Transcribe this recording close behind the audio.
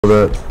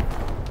that.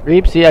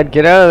 Reeps, yeah,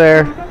 get out of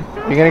there.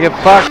 You're gonna get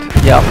fucked.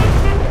 Yep.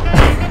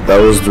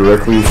 That was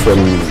directly from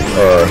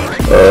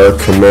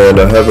command.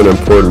 I have an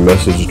important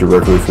message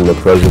directly from the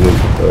president.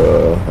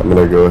 I'm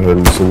gonna go ahead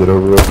and send it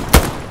over.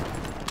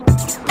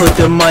 Put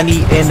the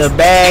money in the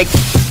bag.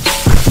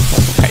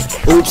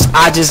 Oops,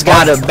 I just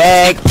got a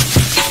bag.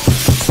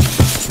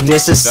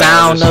 This the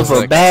sound of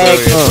a bag.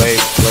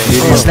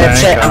 On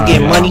Snapchat, I'm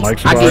getting money.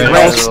 I get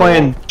racks.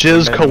 Playing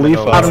Jizz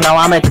Khalifa. I don't know,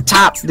 I'm at the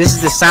top. This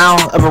is the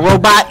sound of a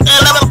robot.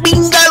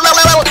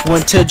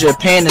 Went to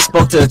Japan and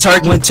spoke to the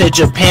turkey. Went to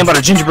Japan, bought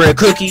a gingerbread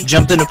cookie.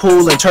 Jumped in the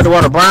pool and turned the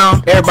water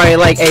brown. Everybody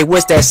like, hey,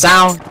 what's that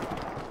sound?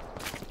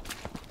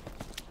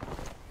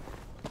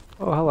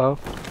 Oh, hello.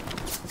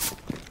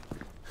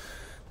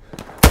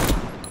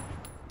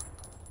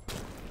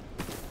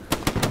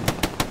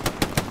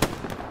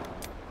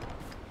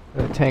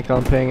 The tank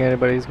on ping,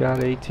 anybody's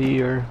got AT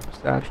or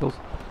satchels?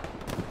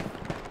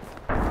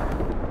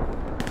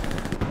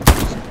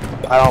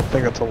 I don't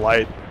think it's a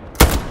light.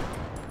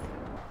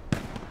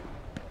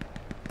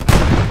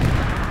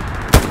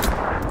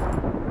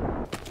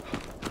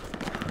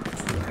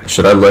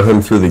 Should I let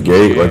him through the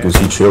gate? Like, is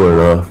he chill or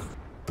not?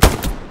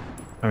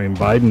 I mean,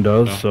 Biden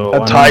does, so...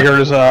 That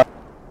Tiger's, Oh,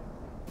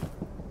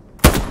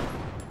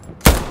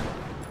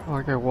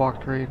 that guy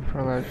walked right in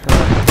front of that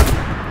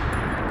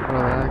shot. Oh,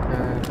 that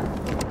guy.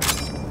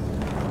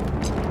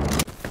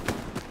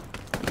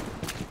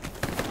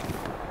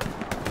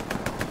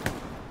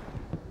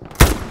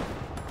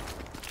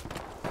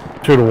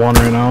 2-1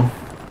 right now.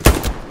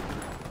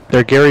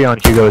 They're Gary on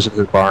Hugo's at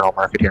the barn. I'll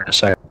mark it here in a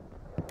second.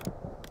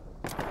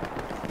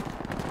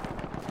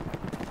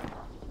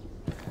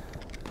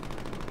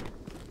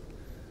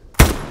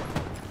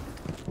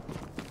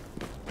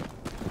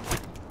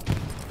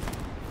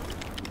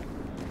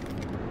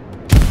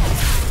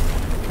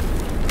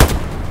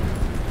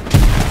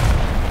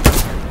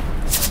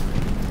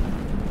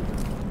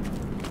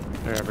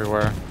 They're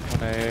everywhere.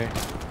 On A.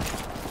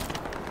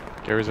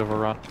 Gary's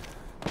overrun.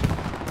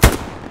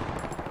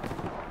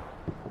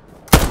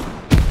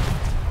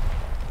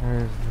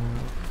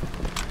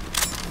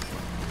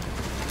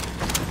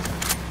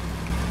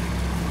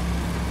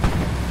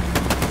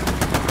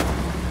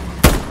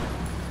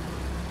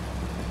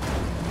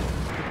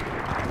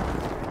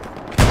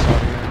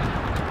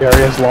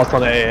 Gary is lost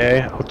on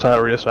AA. I'll try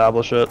to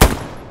reestablish it.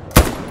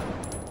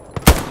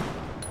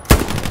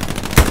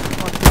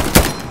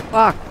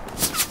 Fuck!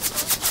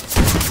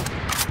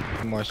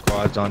 More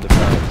squads on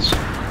defense.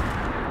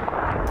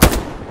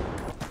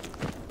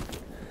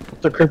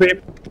 It's a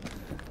creepy.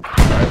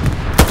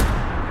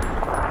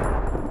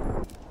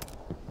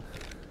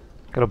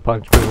 Got a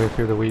bunch moving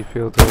through the wheat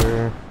fields over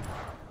here.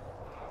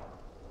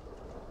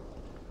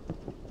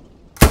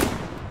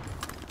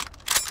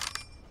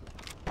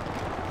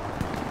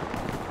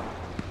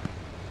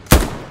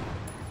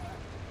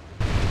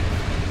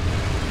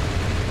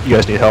 You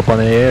guys need help on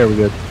AA, or are we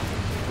good?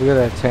 We got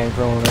that tank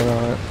rolling in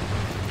on it.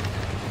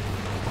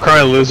 We're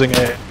currently losing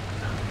A.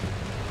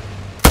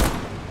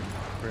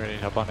 We're gonna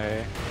need help on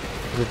A.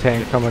 There's a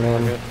tank coming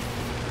in.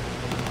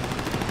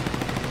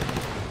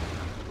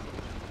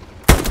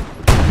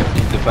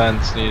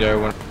 Defense, need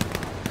everyone.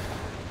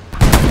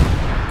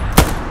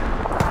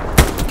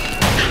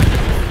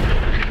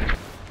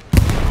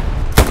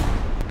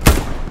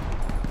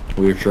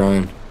 We're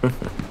trying.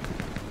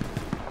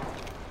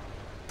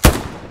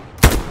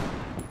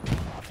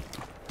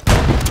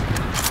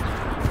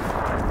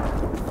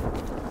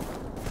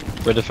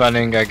 We're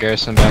defending, got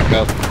Garrison back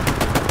up.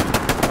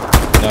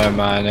 Never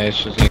mind,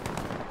 Ace was...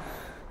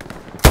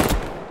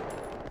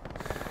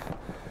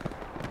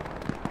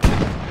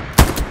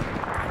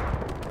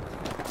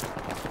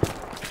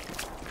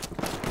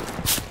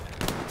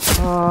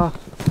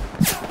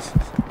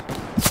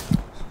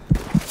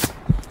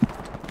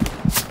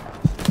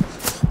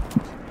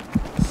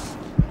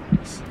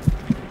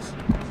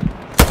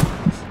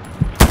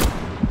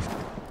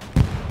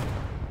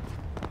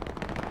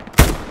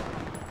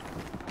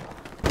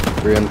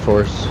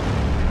 Reinforce.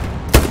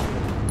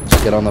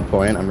 Just get on the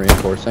point, I'm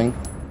reinforcing.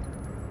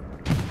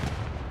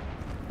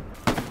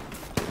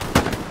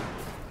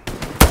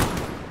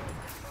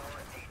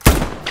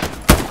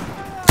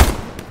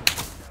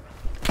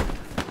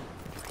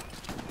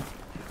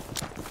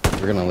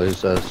 We're gonna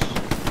lose this.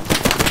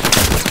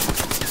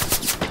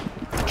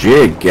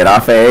 Jig, get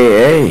off of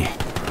AA.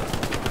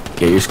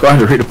 Get your squad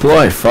to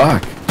redeploy,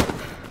 fuck.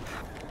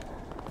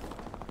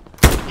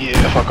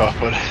 Yeah, fuck off,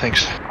 bud.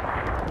 Thanks.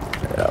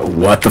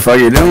 What the fuck are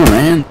you doing,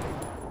 man?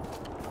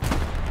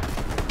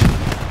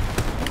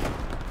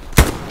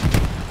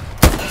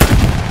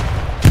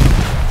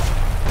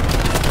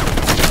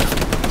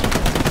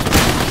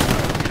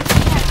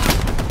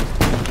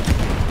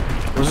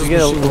 You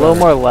get a little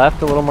more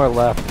left, a little more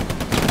left.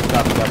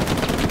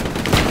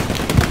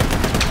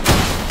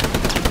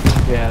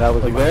 Yeah, that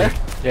was like there?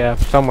 Yeah,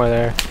 somewhere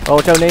there. Oh,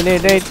 watch out, Nate.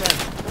 It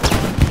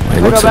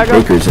looks like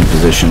Baker's in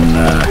position,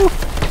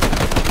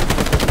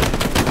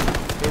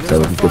 Is that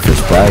looking good for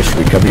supply? Should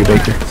we cover you,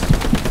 Baker?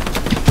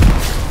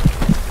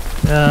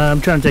 I'm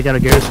trying to take out a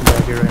garrison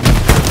back here right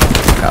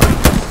now.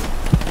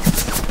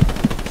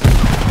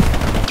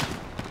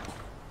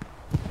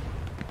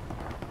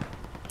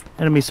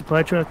 Enemy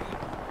supply truck.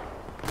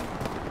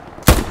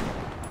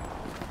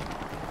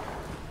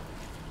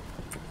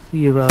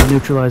 You've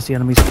neutralized the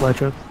enemy supply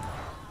truck.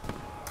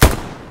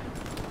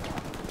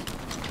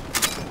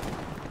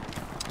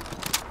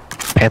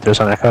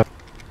 Panthers on Echo.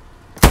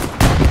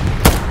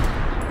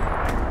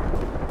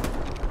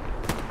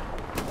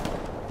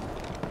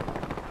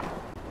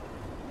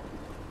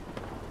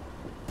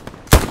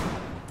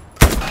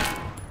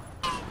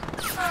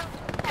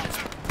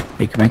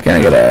 Hey, can I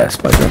get a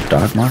spike up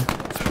dog, man?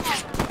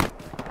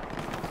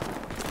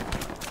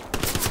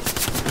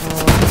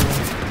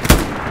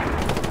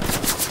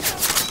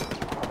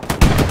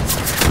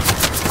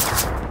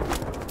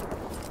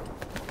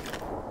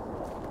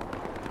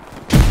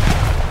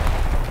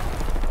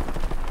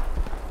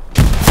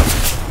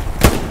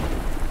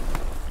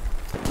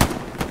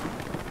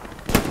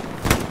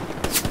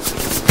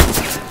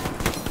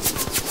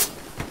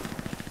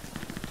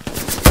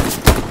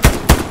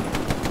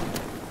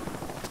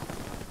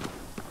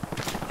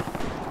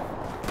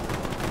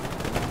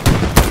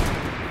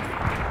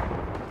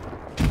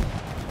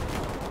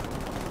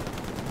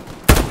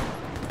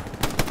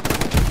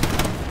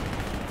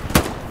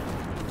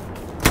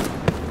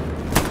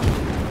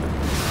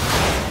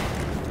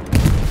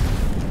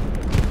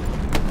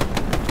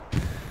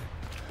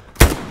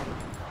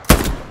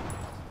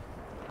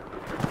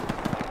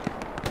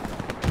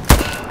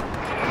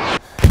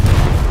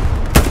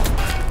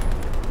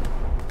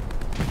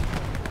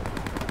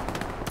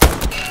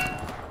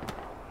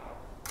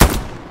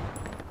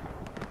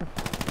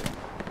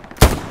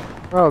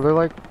 Oh, they're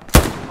like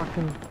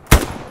fucking.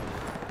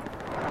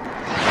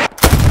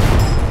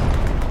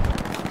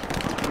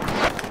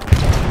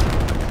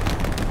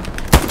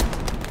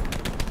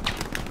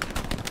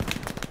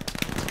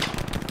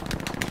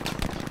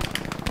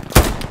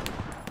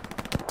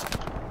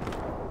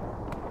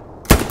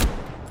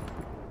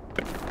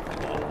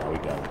 We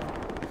got it.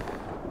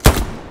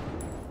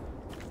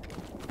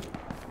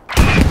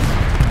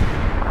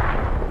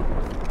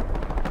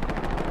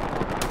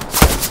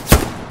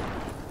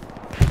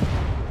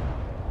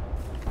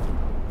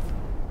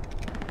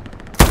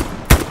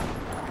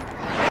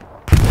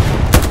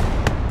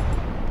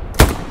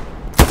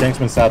 Tank's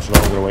been satchel,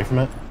 don't get away from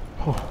it.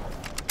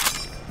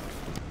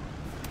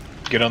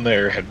 Get on the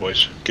airhead,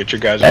 boys. Get your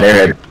guys That on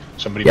airhead.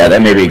 Somebody. Yeah,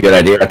 that may be a good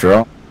idea after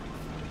all.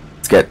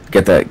 Let's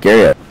get that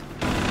Gary up.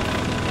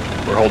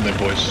 We're holding it,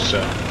 boys.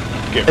 So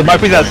it might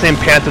be that same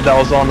Panther that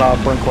was on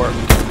Burn Court.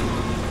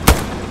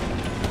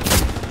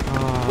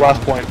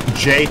 Last point.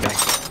 Jay.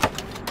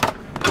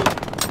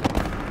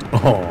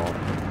 Oh.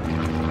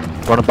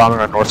 Run a bomber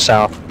on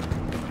north-south.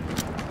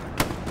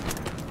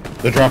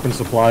 They're dropping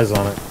supplies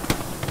on it.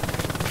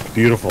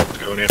 Beautiful.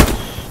 Going in.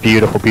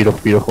 Beautiful, beautiful,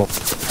 beautiful.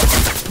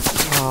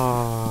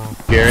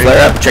 Gary.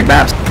 Flare up, check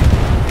maps.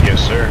 Yes,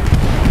 sir.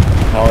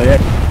 Oh yeah.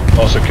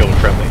 Also killed a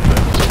friendly. But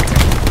it's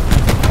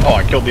okay. Oh,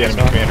 I killed the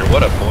enemy commander.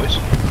 What up, boys?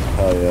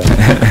 Oh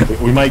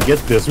yeah. we might get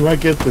this. We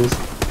might get this.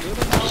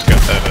 Just got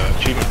that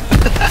achievement.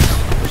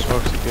 There's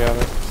smokes if you have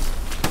it.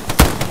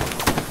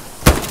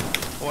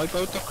 Wipe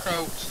out the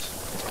Krauts.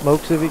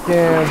 Smokes if you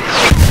can.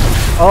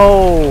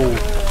 Oh,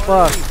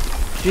 fuck.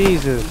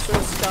 Jesus.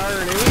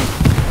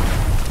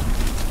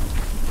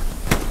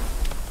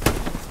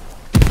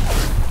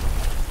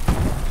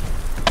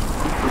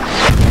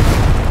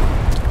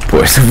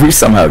 Boys, if we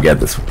somehow get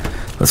this,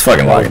 let's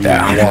fucking lock it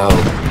down.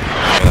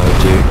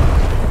 Dude.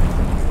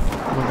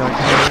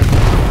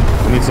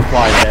 We need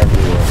supplies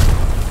everywhere.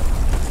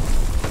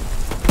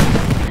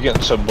 You're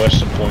getting some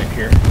western point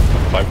here.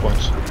 5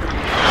 points.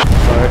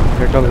 Alright,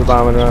 here comes the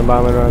bomb and run,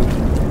 bomb and run.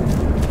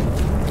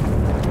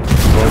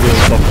 Let's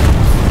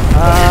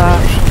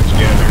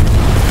get in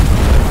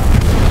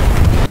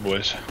there.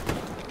 Boys.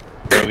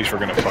 Or at least we're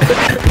gonna fuck it.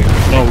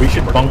 No, we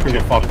should bunker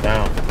the fuck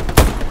down.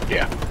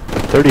 Yeah.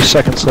 30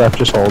 seconds left,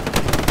 just hold.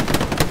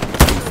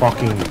 You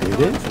fucking did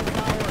it?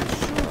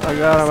 I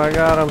got him, I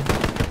got him.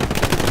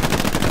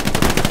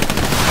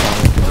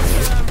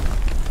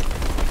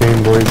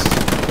 Game, boys.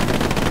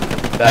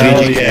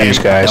 GG's,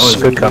 guys.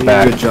 Good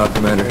comeback. Good job,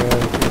 Commander.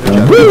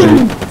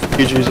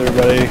 GG's,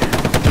 everybody.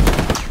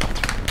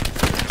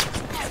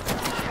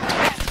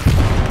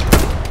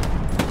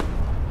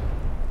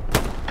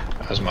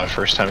 That was my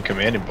first time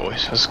commanding,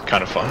 boys. That was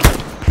kind of fun.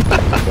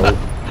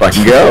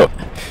 Fucking go.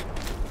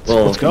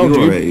 Well, let's go, you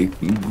dude. are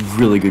a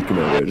really good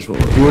commander. I just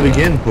want to Do it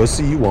again,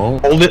 pussy. You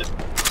won't. Hold it.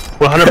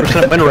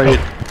 100% win rate.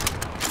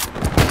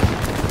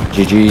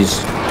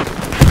 GG's.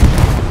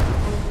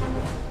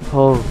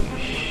 Holy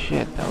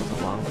shit, that was a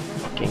long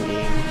fucking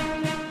game.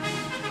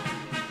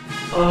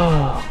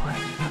 Oh my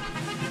god.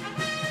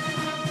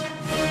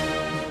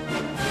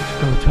 Let's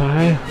go,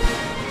 Ty.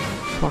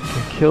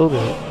 Fucking killed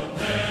it.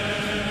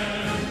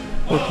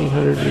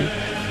 1400 each.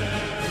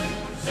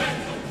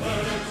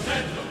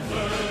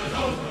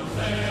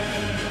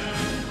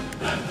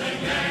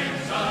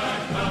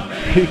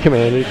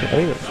 Commander, I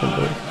think that's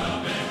somebody.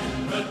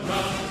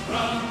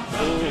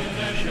 Oh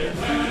shit.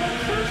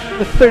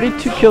 The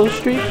 32 kill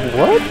streak?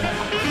 What?